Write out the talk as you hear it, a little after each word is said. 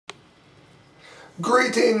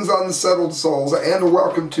Greetings, unsettled souls, and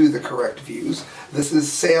welcome to The Correct Views. This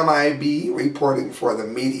is Sam I.B. reporting for The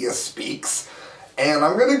Media Speaks, and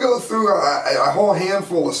I'm going to go through a whole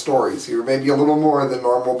handful of stories here, maybe a little more than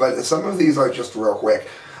normal, but some of these are just real quick.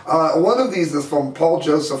 One of these is from Paul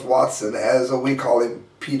Joseph Watson, as we call him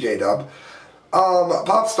PJ Dub.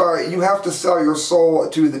 Pop star, you have to sell your soul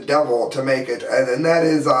to the devil to make it, and that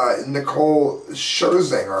is Nicole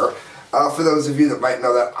Scherzinger. For those of you that might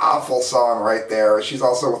know that awful song right there, she's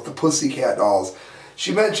also with the Pussycat Dolls.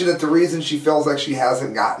 She mentioned that the reason she feels like she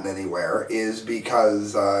hasn't gotten anywhere is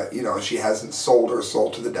because, she hasn't sold her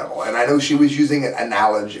soul to the devil. And I know she was using an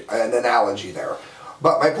analogy there.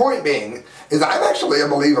 But my point being is I'm actually a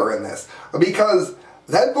believer in this, because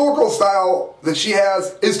that vocal style that she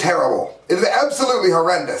has is terrible. It is absolutely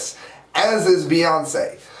horrendous, as is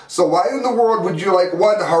Beyonce. So why in the world would you like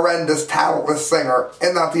one horrendous, talentless singer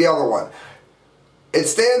and not the other one? It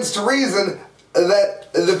stands to reason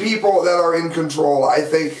that the people that are in control, I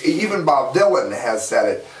think, even Bob Dylan has said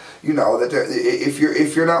it, that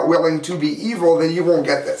if you're not willing to be evil, then you won't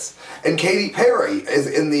get this. And Katy Perry is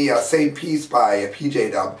in the same piece by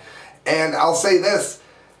PJ Dub. And I'll say this,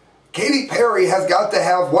 Katy Perry has got to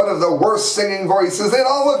have one of the worst singing voices in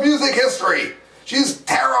all of music history. She's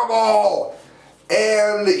terrible.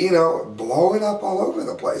 And, blowing up all over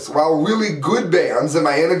the place. While really good bands, am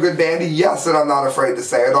I in a good band? Yes, and I'm not afraid to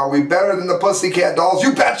say it. Are we better than the Pussycat Dolls?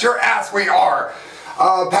 You bet your ass we are.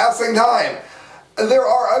 Passing time. There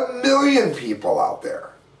are a million people out there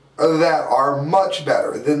that are much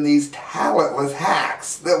better than these talentless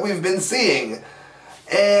hacks that we've been seeing.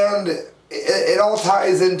 And it all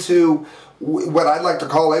ties into what I'd like to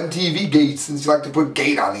call MTV Gate, since you like to put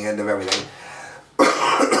gate on the end of everything.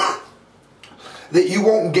 That you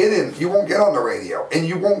won't get on the radio, and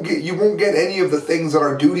you won't get any of the things that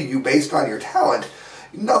are due to you based on your talent.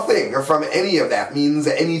 Nothing from any of that means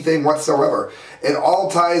anything whatsoever. It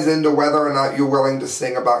all ties into whether or not you're willing to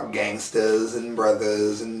sing about gangsters and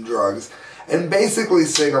brothers and drugs, and basically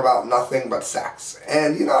sing about nothing but sex.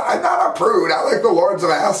 And I'm not a prude. I like the Lords of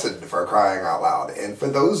Acid, for crying out loud. And for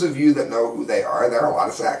those of you that know who they are, they're a lot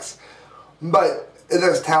of sex. But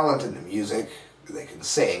there's talent in the music. They can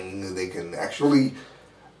sing, they can actually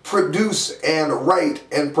produce and write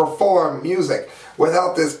and perform music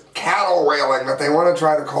without this cattle wailing that they want to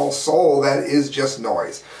try to call soul. That is just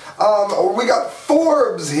noise. We got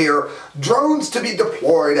Forbes here. Drones to be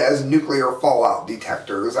deployed as nuclear fallout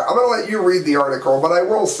detectors. I'm going to let you read the article, but I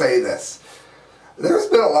will say this. There's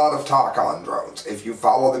been a lot of talk on drones. If you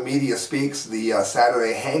follow The Media Speaks, the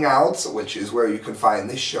Saturday Hangouts, which is where you can find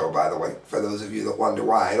this show, by the way, for those of you that wonder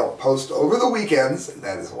why I don't post over the weekends,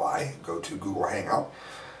 that is why. Go to Google Hangout.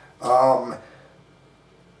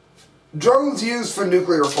 Drones used for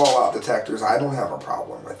nuclear fallout detectors, I don't have a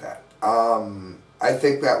problem with that. I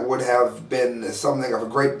think that would have been something of a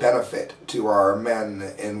great benefit to our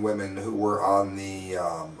men and women who were on the,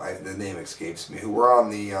 the name escapes me, who were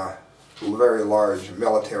on the very large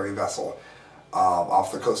military vessel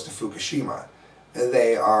off the coast of Fukushima.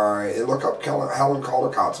 They are, look up Helen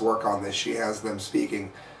Caldicott's work on this, she has them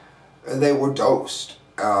speaking. They were dosed,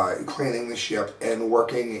 cleaning the ship and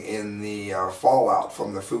working in the fallout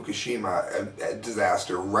from the Fukushima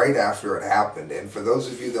disaster right after it happened. And for those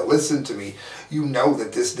of you that listen to me, you know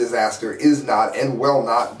that this disaster is not and will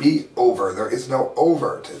not be over. There is no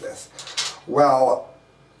over to this. Well,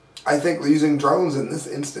 I think using drones in this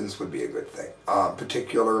instance would be a good thing,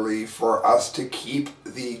 particularly for us to keep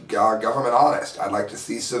the government honest. I'd like to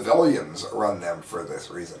see civilians run them for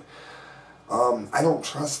this reason. I don't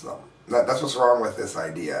trust them. That's what's wrong with this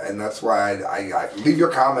idea, and that's why I leave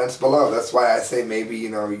your comments below. That's why I say maybe,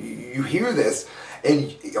 you hear this,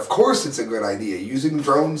 and of course it's a good idea. Using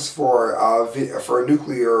drones for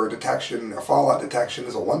nuclear detection, fallout detection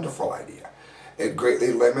is a wonderful idea. It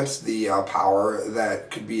greatly limits the power that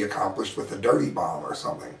could be accomplished with a dirty bomb or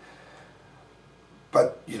something.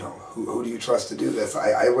 But, who do you trust to do this?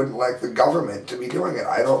 I wouldn't like the government to be doing it.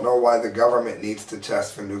 I don't know why the government needs to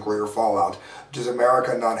test for nuclear fallout. Does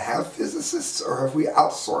America not have physicists, or have we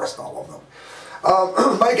outsourced all of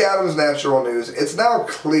them? Mike Adams, Natural News. It's now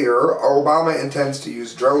clear Obama intends to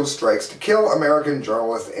use drone strikes to kill American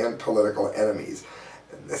journalists and political enemies.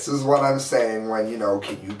 This is what I'm saying when,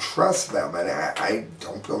 can you trust them? And I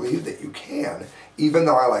don't believe that you can, even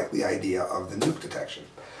though I like the idea of the nuke detection.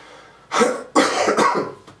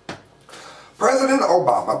 President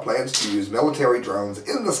Obama plans to use military drones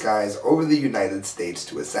in the skies over the United States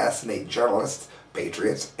to assassinate journalists,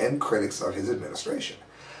 patriots, and critics of his administration.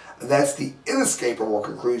 That's the inescapable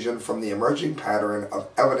conclusion from the emerging pattern of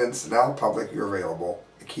evidence now publicly available.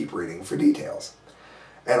 Keep reading for details.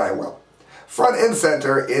 And I will. Front and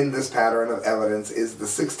center in this pattern of evidence is the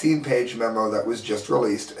 16-page memo that was just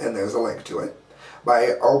released, and there's a link to it, by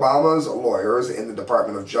Obama's lawyers in the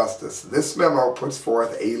Department of Justice. This memo puts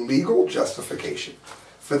forth a legal justification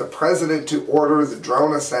for the president to order the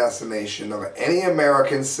drone assassination of any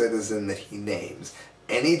American citizen that he names,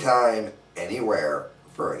 anytime, anywhere,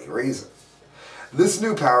 for any reason. This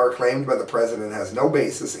new power claimed by the president has no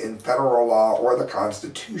basis in federal law or the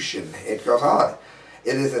Constitution. It goes on.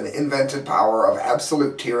 It is an invented power of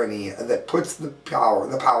absolute tyranny that puts the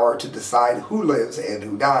power to decide who lives and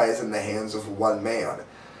who dies in the hands of one man.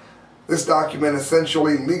 This document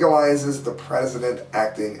essentially legalizes the president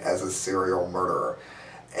acting as a serial murderer.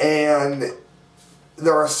 And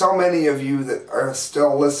there are so many of you that are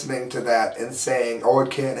still listening to that and saying, oh, it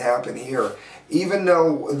can't happen here, even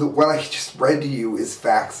though what I just read to you is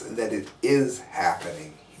facts that it is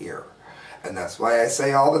happening here. And that's why I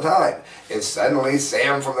say all the time, if suddenly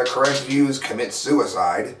Sam from the Correct Views commits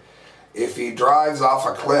suicide, if he drives off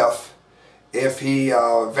a cliff, if he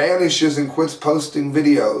vanishes and quits posting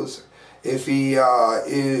videos, if he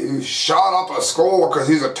is shot up a school because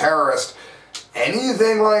he's a terrorist,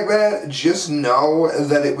 anything like that, just know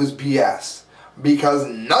that it was BS. Because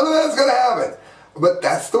none of that's going to happen. But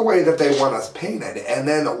that's the way that they want us painted. And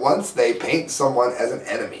then once they paint someone as an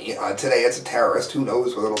enemy, today it's a terrorist, who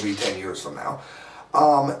knows what it'll be 10 years from now,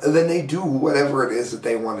 then they do whatever it is that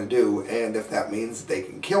they want to do. And if that means they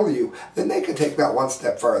can kill you, then they can take that one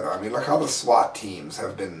step further. I mean, look how the SWAT teams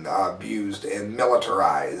have been abused and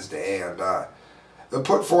militarized and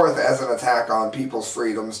put forth as an attack on people's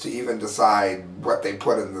freedoms to even decide what they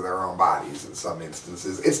put into their own bodies in some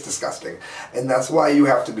instances. It's disgusting. And that's why you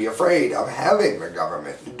have to be afraid of having the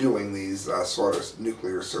government doing these sort of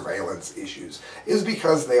nuclear surveillance issues, is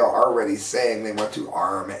because they are already saying they want to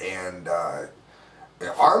arm and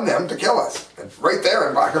arm them to kill us. And right there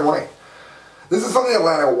in black and white. This is from the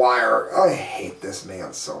Atlanta Wire. I hate this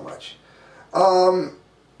man so much.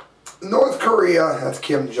 North Korea, that's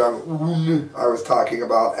Kim Jong-un I was talking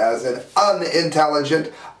about, as an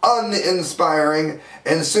unintelligent, uninspiring,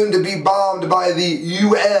 and soon to be bombed by the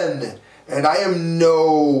UN. And I am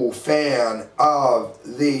no fan of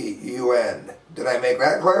the UN. Did I make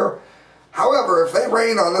that clear? However, if they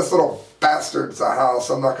rain on this little bastard's house,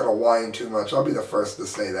 I'm not going to whine too much. I'll be the first to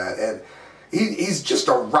say that. And he's just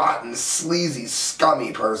a rotten, sleazy,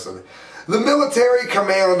 scummy person. The military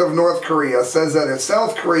command of North Korea says that if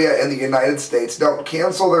South Korea and the United States don't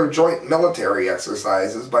cancel their joint military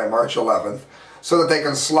exercises by March 11th so that they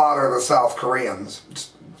can slaughter the South Koreans,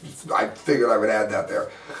 I figured I would add that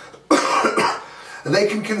there, they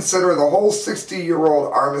can consider the whole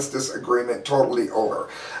 60-year-old armistice agreement totally over.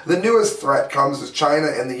 The newest threat comes as China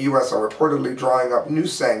and the U.S. are reportedly drawing up new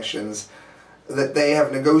sanctions that they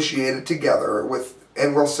have negotiated together with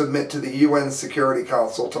and will submit to the UN Security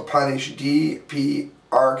Council to punish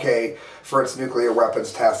DPRK for its nuclear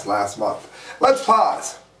weapons test last month. Let's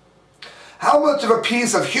pause. How much of a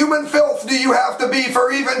piece of human filth do you have to be for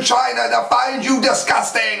even China to find you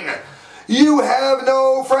disgusting? You have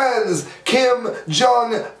no friends, Kim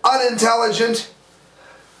Jong unintelligent.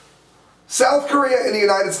 South Korea and the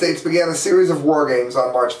United States began a series of war games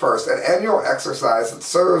on March 1st, an annual exercise that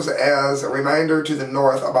serves as a reminder to the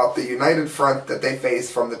North about the united front that they face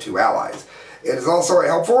from the two allies. It is also a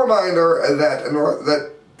helpful reminder that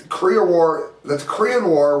the Korean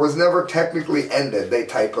War was never technically ended. They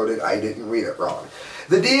typoed it, I didn't read it wrong.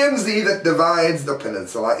 The DMZ that divides the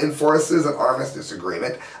peninsula enforces an armistice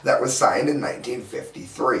agreement that was signed in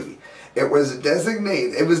 1953. It was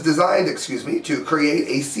designed to create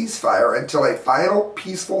a ceasefire until a final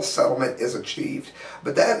peaceful settlement is achieved.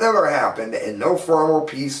 But that never happened, and no formal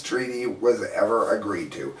peace treaty was ever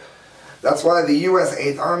agreed to. That's why the U.S.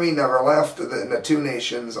 8th Army never left, and the two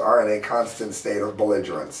nations are in a constant state of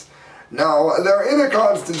belligerence. No, they're in a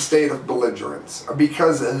constant state of belligerence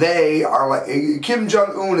because they are like, Kim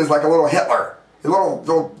Jong-un is like a little Hitler, a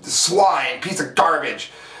little swine, piece of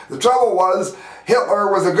garbage. The trouble was,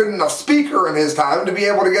 Hitler was a good enough speaker in his time to be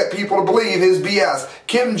able to get people to believe his BS.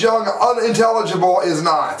 Kim Jong unintelligible is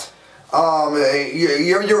not. Not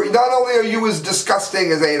only are you as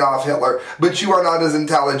disgusting as Adolf Hitler, but you are not as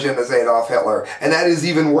intelligent as Adolf Hitler. And that is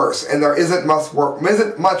even worse. And there isn't much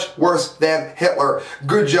worse than Hitler.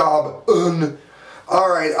 Good job.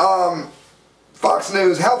 Alright, Fox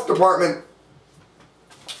News, Health Department.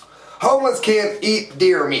 Homeless can't eat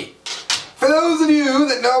deer meat. For those of you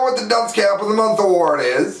that know what the Dunce Cap of the Month Award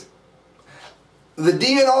is, the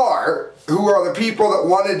DNR, who are the people that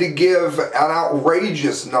wanted to give an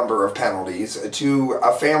outrageous number of penalties to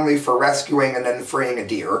a family for rescuing and then freeing a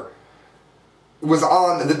deer, was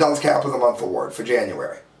on the Dunce Cap of the Month Award for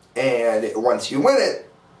January. And once you win it,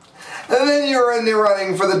 and then you're in the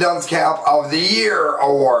running for the Dunce Cap of the Year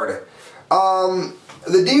award. The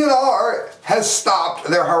DNR has stopped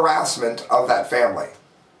their harassment of that family.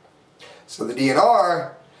 So the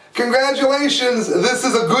DNR, congratulations, this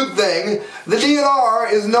is a good thing. The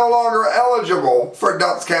DNR is no longer eligible for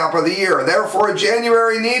Dunce Cap of the Year. Therefore,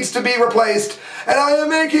 January needs to be replaced, and I am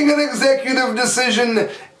making an executive decision.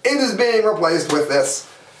 It is being replaced with this.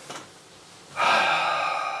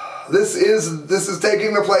 This is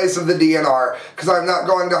taking the place of the DNR, because I'm not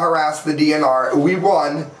going to harass the DNR. We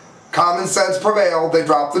won. Common sense prevailed. They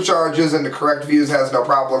dropped the charges, and the Correct Views has no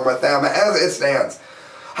problem with them as it stands.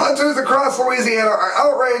 Hunters across Louisiana are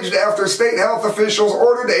outraged after state health officials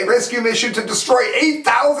ordered a rescue mission to destroy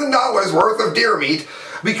 $8,000 worth of deer meat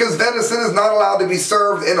because venison is not allowed to be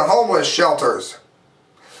served in homeless shelters.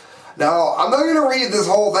 Now, I'm not going to read this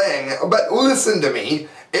whole thing, but listen to me.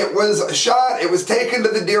 It was shot, it was taken to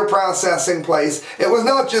the deer processing place. It was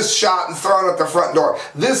not just shot and thrown at the front door.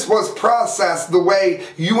 This was processed the way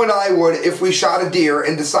you and I would if we shot a deer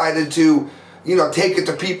and decided to, you know, take it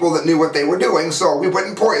to people that knew what they were doing so we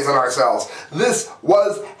wouldn't poison ourselves. This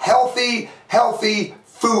was healthy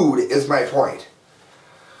food, is my point.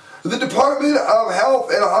 The Department of Health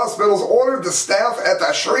and Hospitals ordered the staff at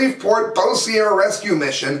the Shreveport Beausire Rescue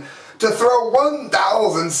Mission to throw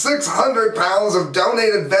 1,600 pounds of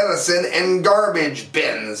donated venison in garbage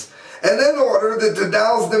bins, and then ordered it to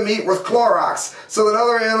douse the meat with Clorox so that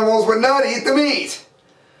other animals would not eat the meat.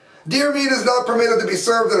 Deer meat is not permitted to be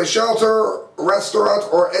served in a shelter, restaurant,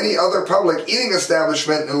 or any other public eating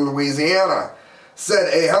establishment in Louisiana,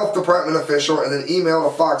 said a health department official in an email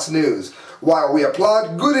to Fox News. While we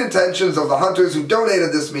applaud good intentions of the hunters who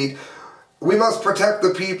donated this meat, we must protect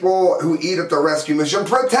the people who eat at the rescue mission.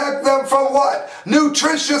 Protect them from what?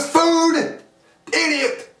 Nutritious food?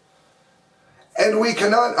 Idiot! And we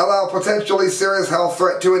cannot allow potentially serious health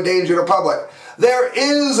threat to endanger the public. There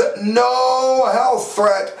is no health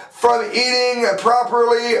threat from eating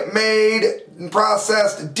properly made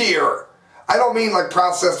processed deer. I don't mean like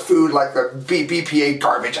processed food like the BPA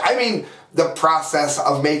garbage. I mean the process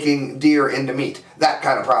of making deer into meat. That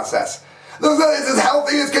kind of process. It's as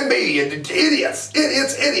healthy as can be. Idiots.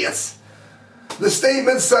 Idiots. Idiots. The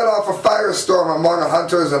statement set off a firestorm among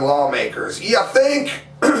hunters and lawmakers. You think?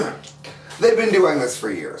 They've been doing this for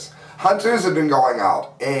years. Hunters have been going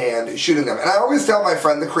out and shooting them. And I always tell my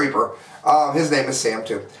friend the Creeper, his name is Sam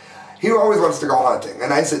too, he always wants to go hunting.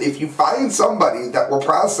 And I said, if you find somebody that will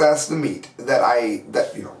process the meat that I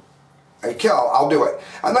kill, I'll do it.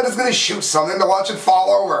 I'm not just going to shoot something to watch it fall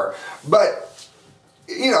over. But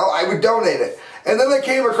I would donate it. And then I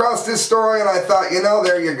came across this story and I thought,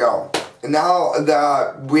 there you go. And now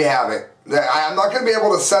we have it. I'm not going to be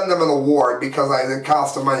able to send them an award because it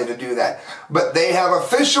costs them money to do that. But they have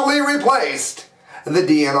officially replaced the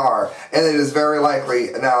DNR. And it is very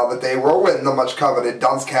likely now that they will win the much coveted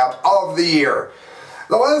Dunce Cap of the Year.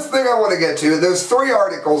 The last thing I want to get to, there's 3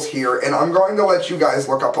 articles here, and I'm going to let you guys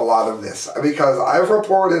look up a lot of this because I've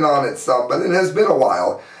reported on it some, but it has been a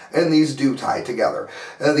while. And these do tie together.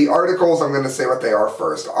 The articles, I'm going to say what they are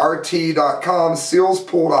first. RT.com, SEALs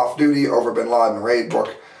pulled off duty over Bin Laden raid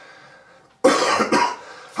book.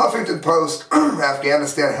 Huffington Post,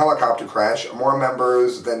 Afghanistan helicopter crash, more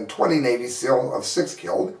members than 20 Navy SEAL of 6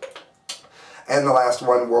 killed. And the last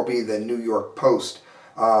one will be the New York Post,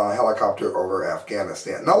 helicopter over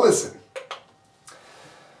Afghanistan. Now listen,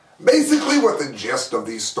 basically what the gist of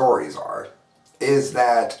these stories are is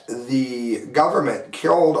that the government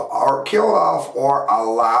killed off or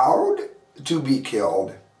allowed to be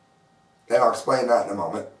killed, and I'll explain that in a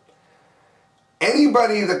moment,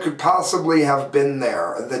 anybody that could possibly have been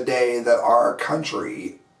there the day that our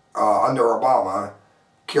country, under Obama,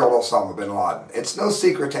 killed Osama bin Laden. It's no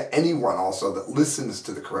secret to anyone also that listens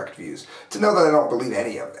to the Correct Views to know that I don't believe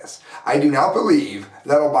any of this. I do not believe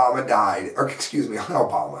that Obama died, or excuse me,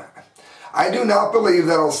 Obama. I do not believe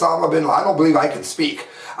that Osama bin Laden, I don't believe I can speak.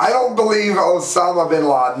 I don't believe Osama bin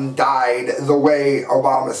Laden died the way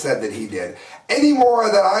Obama said that he did. Any more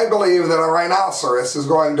than I believe that a rhinoceros is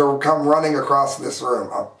going to come running across this room.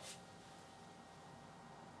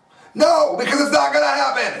 No, because it's not going to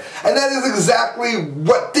happen. And that is exactly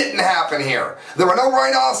what didn't happen here. There were no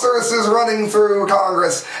rhinoceroses running through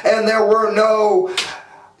Congress, and there were no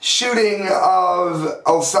shooting of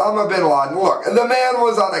Osama bin Laden. Look, the man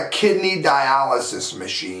was on a kidney dialysis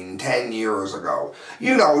machine 10 years ago.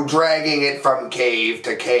 Dragging it from cave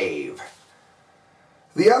to cave.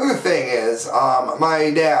 The other thing is,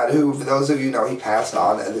 my dad, who, for those of you know, he passed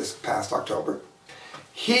on this past October.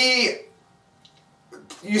 He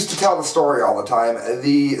used to tell the story all the time.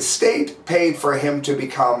 The state paid for him to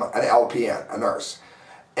become an LPN, a nurse.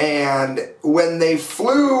 And when they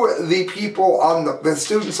flew the people on the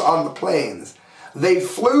students on the planes, they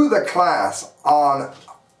flew the class on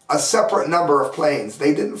a separate number of planes.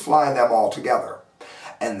 They didn't fly them all together.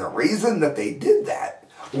 And the reason that they did that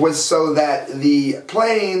was so that the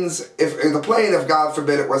planes, if God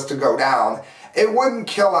forbid it was to go down, it wouldn't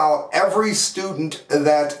kill out every student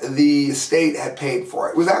that the state had paid for.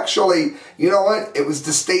 It was actually, you know what, it was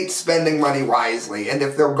the state spending money wisely. And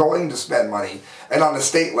if they're going to spend money, and on the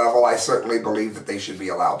state level, I certainly believe that they should be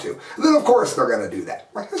allowed to, then of course they're going to do that.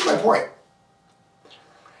 Here's my point.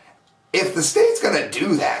 If the state's going to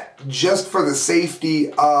do that just for the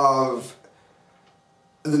safety of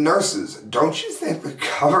the nurses, don't you think the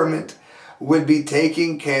government would be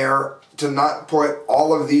taking care to not put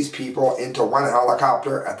all of these people into one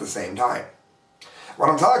helicopter at the same time? What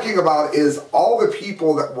I'm talking about is all the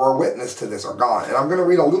people that were witness to this are gone. And I'm going to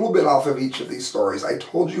read a little bit off of each of these stories. I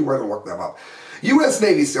told you where to look them up. U.S.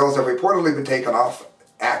 Navy SEALs have reportedly been taken off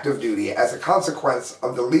active duty as a consequence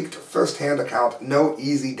of the leaked first-hand account, No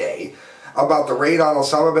Easy Day, about the raid on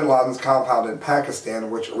Osama bin Laden's compound in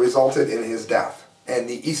Pakistan, which resulted in his death. And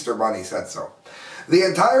the Easter Bunny said so. The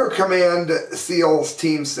entire Command SEALs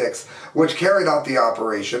Team 6, which carried out the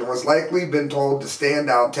operation, was likely been told to stand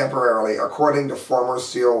down temporarily, according to former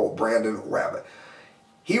SEAL Brandon Webb.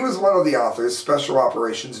 He was one of the authors, Special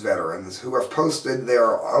Operations veterans, who have posted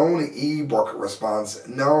their own e-book response,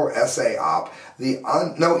 No Essay Op,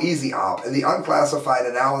 No Easy Op, and the unclassified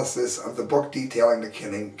analysis of the book detailing the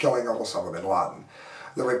killing of Osama bin Laden.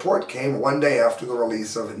 The report came one day after the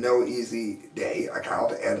release of No Easy Day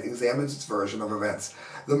account and examines its version of events,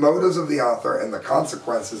 the motives of the author, and the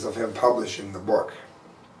consequences of him publishing the book.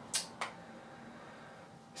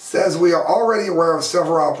 Says we are already aware of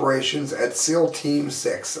several operations at SEAL Team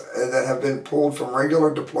 6 that have been pulled from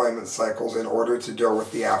regular deployment cycles in order to deal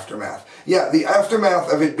with the aftermath. Yeah, the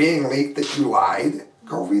aftermath of it being leaked that you lied,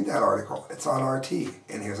 go read that article. It's on RT.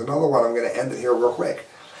 And here's another one. I'm going to end it here real quick.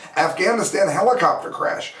 Afghanistan helicopter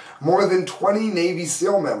crash. More than 20 Navy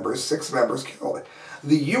SEAL members, 6 members killed.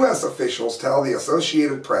 The U.S. officials tell the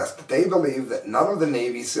Associated Press that they believe that none of the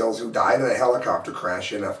Navy SEALs who died in a helicopter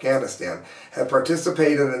crash in Afghanistan had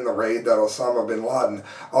participated in the raid that Osama bin Laden,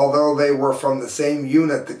 although they were from the same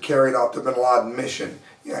unit that carried out the bin Laden mission.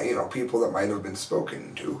 Yeah, you know, people that might have been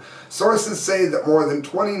spoken to. Sources say that more than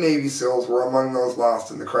 20 Navy SEALs were among those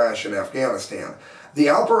lost in the crash in Afghanistan. The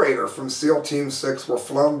operator from SEAL Team 6 were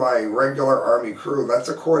flown by regular Army crew. That's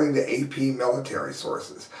according to AP military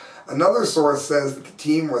sources. Another source says that the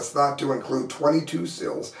team was thought to include 22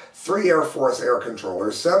 SEALs, 3 Air Force air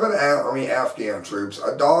controllers, 7 Army Afghan troops,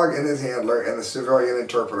 a dog and his handler, and a civilian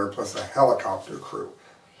interpreter, plus a helicopter crew.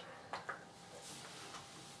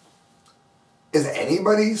 Is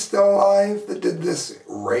anybody still alive that did this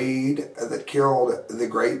raid that killed the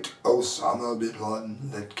great Osama bin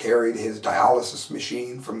Laden, that carried his dialysis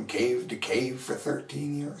machine from cave to cave for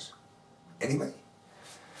 13 years? Anybody?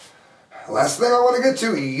 Last thing I want to get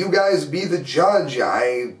to, you guys be the judge.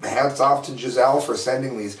 Hats off to Giselle for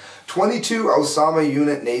sending these. 22 Osama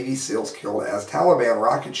unit Navy SEALs killed as Taliban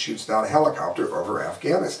rocket shoots down a helicopter over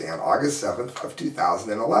Afghanistan, August 7th of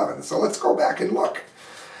 2011. So let's go back and look.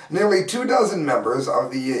 Nearly 24 members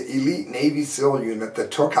of the elite Navy SEAL unit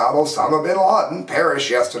that took out Osama bin Laden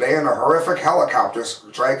perished yesterday in a horrific helicopter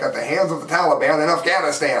strike at the hands of the Taliban in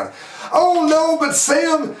Afghanistan. Oh no, but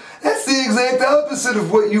Sam, that's the exact opposite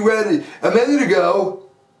of what you read a minute ago.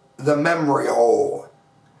 The memory hole.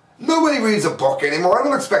 Nobody reads a book anymore. I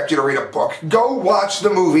don't expect you to read a book. Go watch the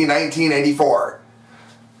movie 1984.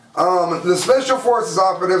 The Special Forces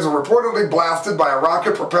operatives were reportedly blasted by a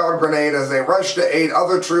rocket-propelled grenade as they rushed to aid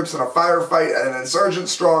other troops in a firefight at an insurgent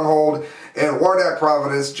stronghold in Wardak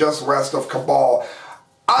Province just west of Kabul.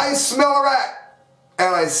 I smell a rat!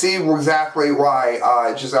 And I see exactly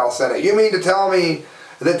why Giselle said it. You mean to tell me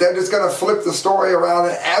that they're just going to flip the story around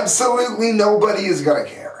and absolutely nobody is going to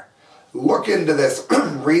care? Look into this.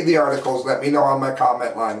 Read the articles. Let me know on my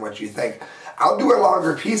comment line what you think. I'll do a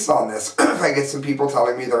longer piece on this if I get some people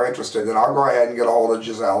telling me they're interested. Then I'll go ahead and get a hold of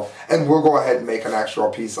Giselle, and we'll go ahead and make an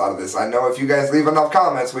actual piece out of this. I know if you guys leave enough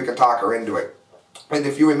comments, we can talk her into it. And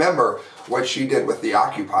if you remember what she did with the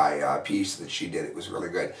Occupy piece that she did, it was really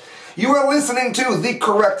good. You are listening to The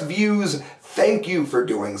Correct Views. Thank you for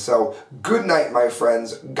doing so. Good night, my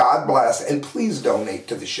friends. God bless. And please donate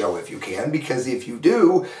to the show if you can, because if you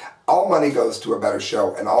do, all money goes to a better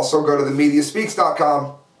show. And also go to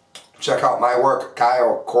themediaspeaks.com. Check out my work,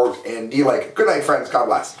 Kyle, Court, and D-Lake. Good night, friends. God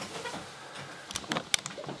bless.